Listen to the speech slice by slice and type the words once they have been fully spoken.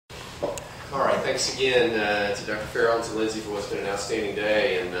All right, thanks again to Dr. Farrell and to Lindsay for what's been an outstanding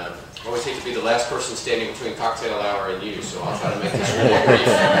day. And I always hate to be the last person standing between cocktail hour and you, so I'll try to make this really brief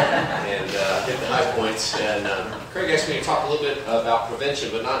and hit the high points. And Craig asked me to talk a little bit about prevention,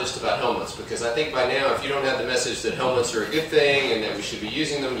 but not just about helmets, because I think by now, if you don't have the message that helmets are a good thing and that we should be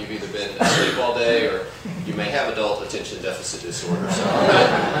using them, you've either been asleep all day or you may have adult attention deficit disorder. So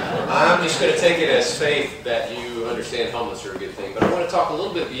I'm just going to take it as faith that you understand helmets are a good thing. But I want to talk a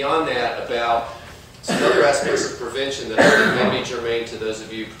little bit beyond that about some other aspects of prevention that I think may be germane to those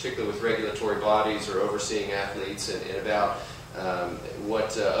of you, particularly with regulatory bodies or overseeing athletes, and about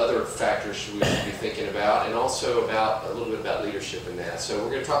what other factors should we be thinking about, and also about a little bit about leadership in that. So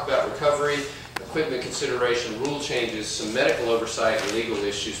we're going to talk about recovery, equipment consideration, rule changes, some medical oversight and legal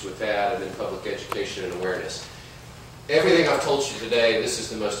issues with that, and then public education and awareness. Everything I've told you today, this is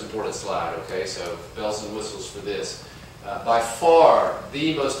the most important slide, okay? So bells and whistles for this. By far,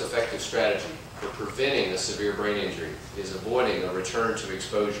 the most effective strategy for preventing a severe brain injury is avoiding a return to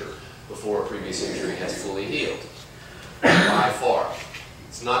exposure before a previous injury has fully healed. By far.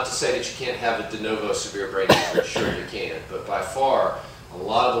 It's not to say that you can't have a de novo severe brain injury. Sure you can. But by far, a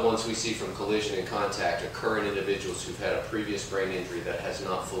lot of the ones we see from collision and contact occur in individuals who've had a previous brain injury that has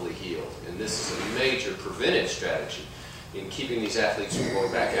not fully healed. And this is a major preventive strategy in keeping these athletes from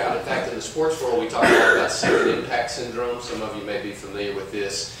going back out. In fact, in the sports world, we talk a lot about second impact syndrome. Some of you may be familiar with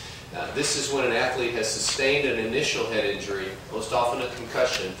this. This is when an athlete has sustained an initial head injury, most often a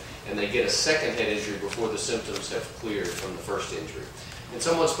concussion, and they get a second head injury before the symptoms have cleared from the first injury. And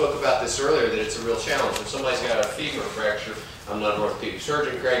someone spoke about this earlier, that it's a real challenge. If somebody's got a femur fracture, I'm not an orthopedic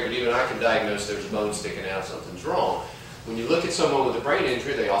surgeon, Craig, but even I can diagnose there's a bone sticking out, something's wrong. When you look at someone with a brain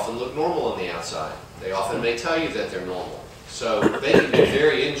injury, they often look normal on the outside. They often may tell you that they're normal. So they can be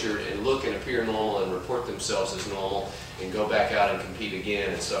very injured and look and appear normal and report themselves as normal and go back out and compete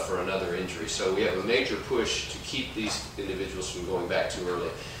again and suffer another injury. So we have a major push to keep these individuals from going back too early.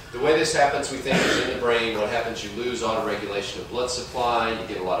 The way this happens, we think, is in the brain. What happens, you lose autoregulation of blood supply, you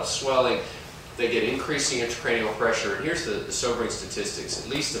get a lot of swelling, they get increasing intracranial pressure, and here's the sobering statistics,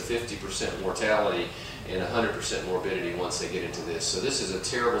 at least a 50% mortality and 100% morbidity once they get into this. So this is a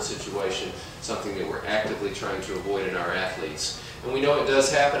terrible situation, something that we're actively trying to avoid in our athletes. And we know it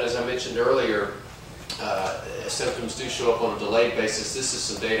does happen, as I mentioned earlier. Symptoms do show up on a delayed basis. This is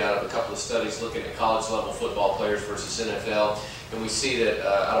some data out of a couple of studies looking at college-level football players versus NFL, and we see that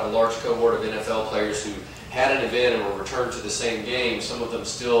out of a large cohort of NFL players who had an event and were returned to the same game, some of them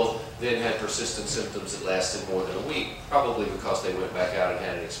still then had persistent symptoms that lasted more than a week, probably because they went back out and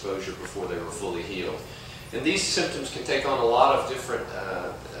had an exposure before they were fully healed. And these symptoms can take on a lot of different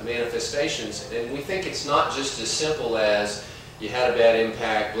manifestations, and we think it's not just as simple as you had a bad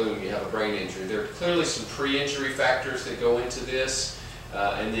impact, boom, you have a brain injury. There are clearly some pre-injury factors that go into this,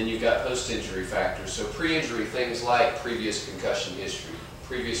 and then you've got post-injury factors. So pre-injury, things like previous concussion history,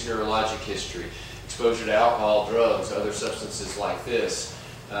 previous neurologic history, exposure to alcohol, drugs, other substances like this.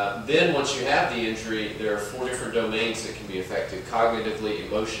 Then once you have the injury, there are 4 different domains that can be affected: cognitively,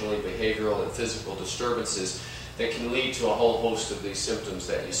 emotionally, behavioral, and physical disturbances that can lead to a whole host of these symptoms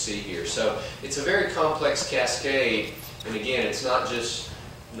that you see here. So it's a very complex cascade, and again, it's not just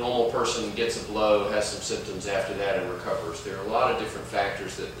normal person gets a blow, has some symptoms after that, and recovers. There are a lot of different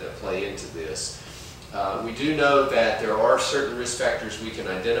factors that play into this. We do know that there are certain risk factors we can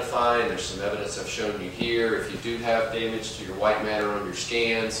identify, and there's some evidence I've shown you here. If you do have damage to your white matter on your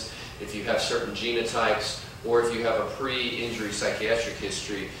scans, if you have certain genotypes, or if you have a pre-injury psychiatric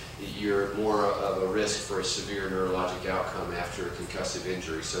history, you're more of a risk for a severe neurologic outcome after a concussive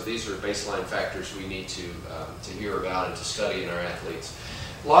injury. So these are baseline factors we need to hear about and to study in our athletes.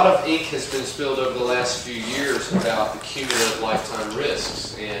 A lot of ink has been spilled over the last few years about the cumulative lifetime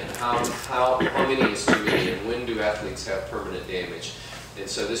risks and how many is too many, and when do athletes have permanent damage. And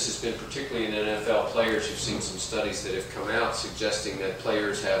so this has been particularly in NFL players. You've seen some studies that have come out suggesting that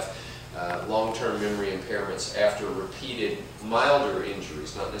players have long-term memory impairments after repeated milder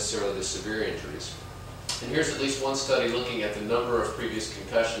injuries, not necessarily the severe injuries. And here's at least one study looking at the number of previous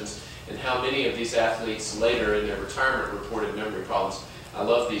concussions and how many of these athletes later in their retirement reported memory problems. I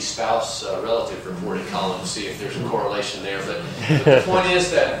love the spouse relative reported column to see if there's a correlation there. But the point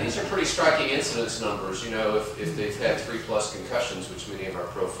is that these are pretty striking incidence numbers. You know, if they've had 3+ concussions, which many of our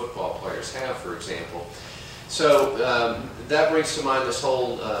pro football players have, for example. So that brings to mind this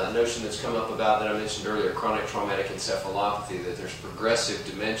whole notion that's come up about, that I mentioned earlier, chronic traumatic encephalopathy, that there's progressive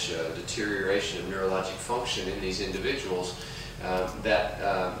dementia, deterioration of neurologic function in these individuals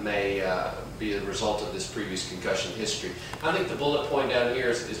that may be a result of this previous concussion history. I think the bullet point down here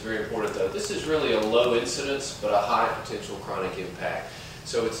is very important, though. This is really a low incidence but a high potential chronic impact.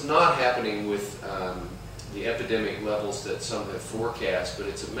 So it's not happening with the epidemic levels that some have forecast, but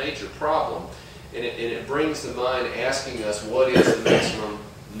it's a major problem. And it brings to mind asking us, what is the maximum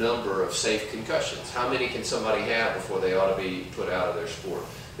number of safe concussions? How many can somebody have before they ought to be put out of their sport?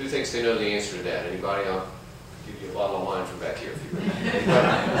 Who thinks they know the answer to that? Anybody? I'll give you a bottle of wine from back here if you want.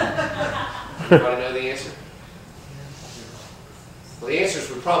 Anybody know the answer? Well, the answer is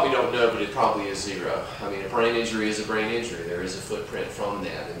we probably don't know, but it probably is 0. I mean, a brain injury is a brain injury. There is a footprint from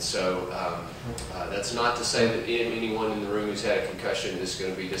that. And so that's not to say that anyone in the room who's had a concussion is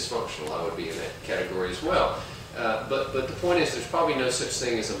going to be dysfunctional. I would be in that category as well. But the point is, there's probably no such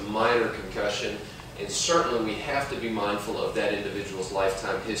thing as a minor concussion, and certainly we have to be mindful of that individual's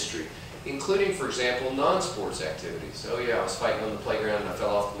lifetime history, including, for example, non-sports activities. Oh yeah, I was fighting on the playground and I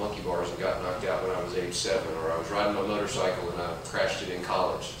fell off the monkey bars and got knocked out when I was age 7, or I was riding my motorcycle and I crashed it in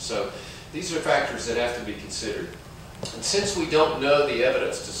college. So these are factors that have to be considered. And since we don't know the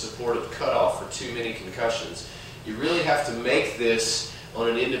evidence to support a cutoff for too many concussions, you really have to make this on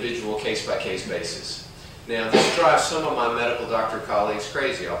an individual case-by-case basis. Now, this drives some of my medical doctor colleagues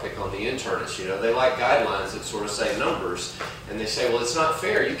crazy. I'll pick on the internists. You know, they like guidelines that sort of say numbers, and they say, well, it's not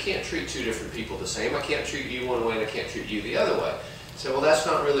fair. You can't treat 2 different people the same. I can't treat you one way and I can't treat you the other way. So, well, that's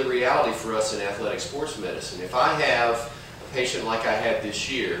not really reality for us in athletic sports medicine. If I have a patient like I had this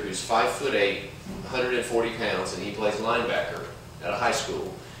year who's 5'8", 140 pounds, and he plays linebacker at a high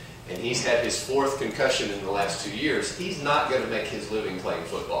school, and he's had his 4th concussion in the last 2 years, he's not going to make his living playing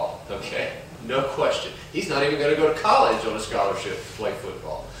football, okay? No question. He's not even going to go to college on a scholarship to play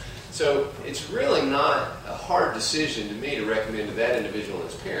football. So it's really not a hard decision to me to recommend to that individual and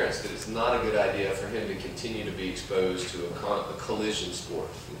his parents that it's not a good idea for him to continue to be exposed to a collision sport.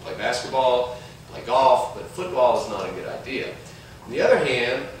 You can play basketball, play golf, but football is not a good idea. On the other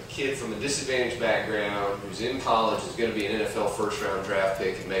hand, a kid from a disadvantaged background who's in college is going to be an NFL first-round draft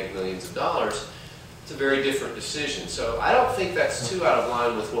pick and make millions of dollars. It's a very different decision. So I don't think that's too out of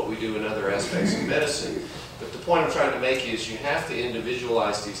line with what we do in other aspects of medicine. But the point I'm trying to make is you have to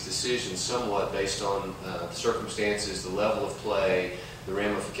individualize these decisions somewhat based on the circumstances, the level of play, the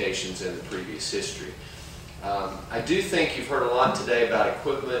ramifications, and the previous history. I do think you've heard a lot today about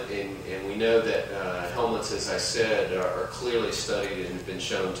equipment, and we know that helmets, as I said, are clearly studied and have been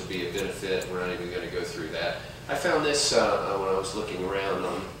shown to be a benefit. We're not even going to go through that. I found this when I was looking around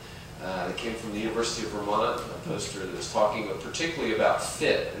on it came from the University of Vermont, a poster that was talking particularly about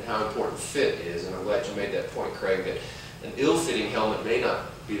fit and how important fit is. And I'm glad you made that point, Craig, that an ill-fitting helmet may not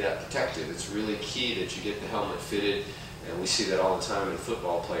be that protective. It's really key that you get the helmet fitted, and we see that all the time in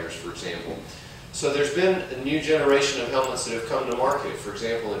football players, for example. So there's been a new generation of helmets that have come to market. For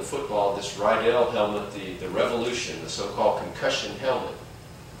example, in football, this Rydell helmet, the Revolution, the so-called concussion helmet.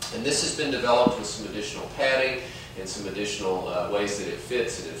 And this has been developed with some additional padding and some additional ways that it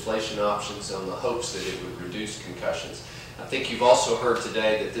fits and inflation options on the hopes that it would reduce concussions. I think you've also heard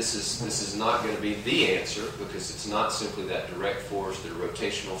today that this is not going to be the answer, because it's not simply that direct force, the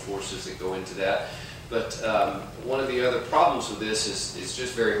rotational forces that go into that. But one of the other problems with this is it's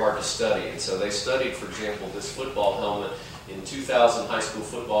just very hard to study. And so they studied, for example, this football helmet in 2,000 high school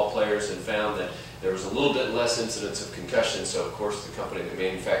football players and found that there was a little bit less incidence of concussion. So, of course, the company that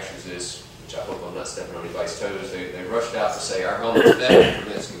manufactures this, which I hope I'm not stepping on anybody's toes, they rushed out to say our helmet's better and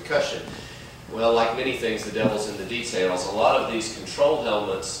prevents concussion. Well, like many things, the devil's in the details. A lot of these controlled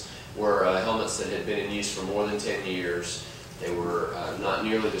helmets were helmets that had been in use for more than 10 years. They were not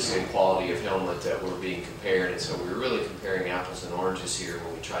nearly the same quality of helmet that were being compared, and so we were really comparing apples and oranges here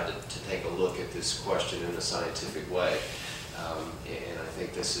when we tried to take a look at this question in a scientific way. And I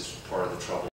think this is part of the trouble.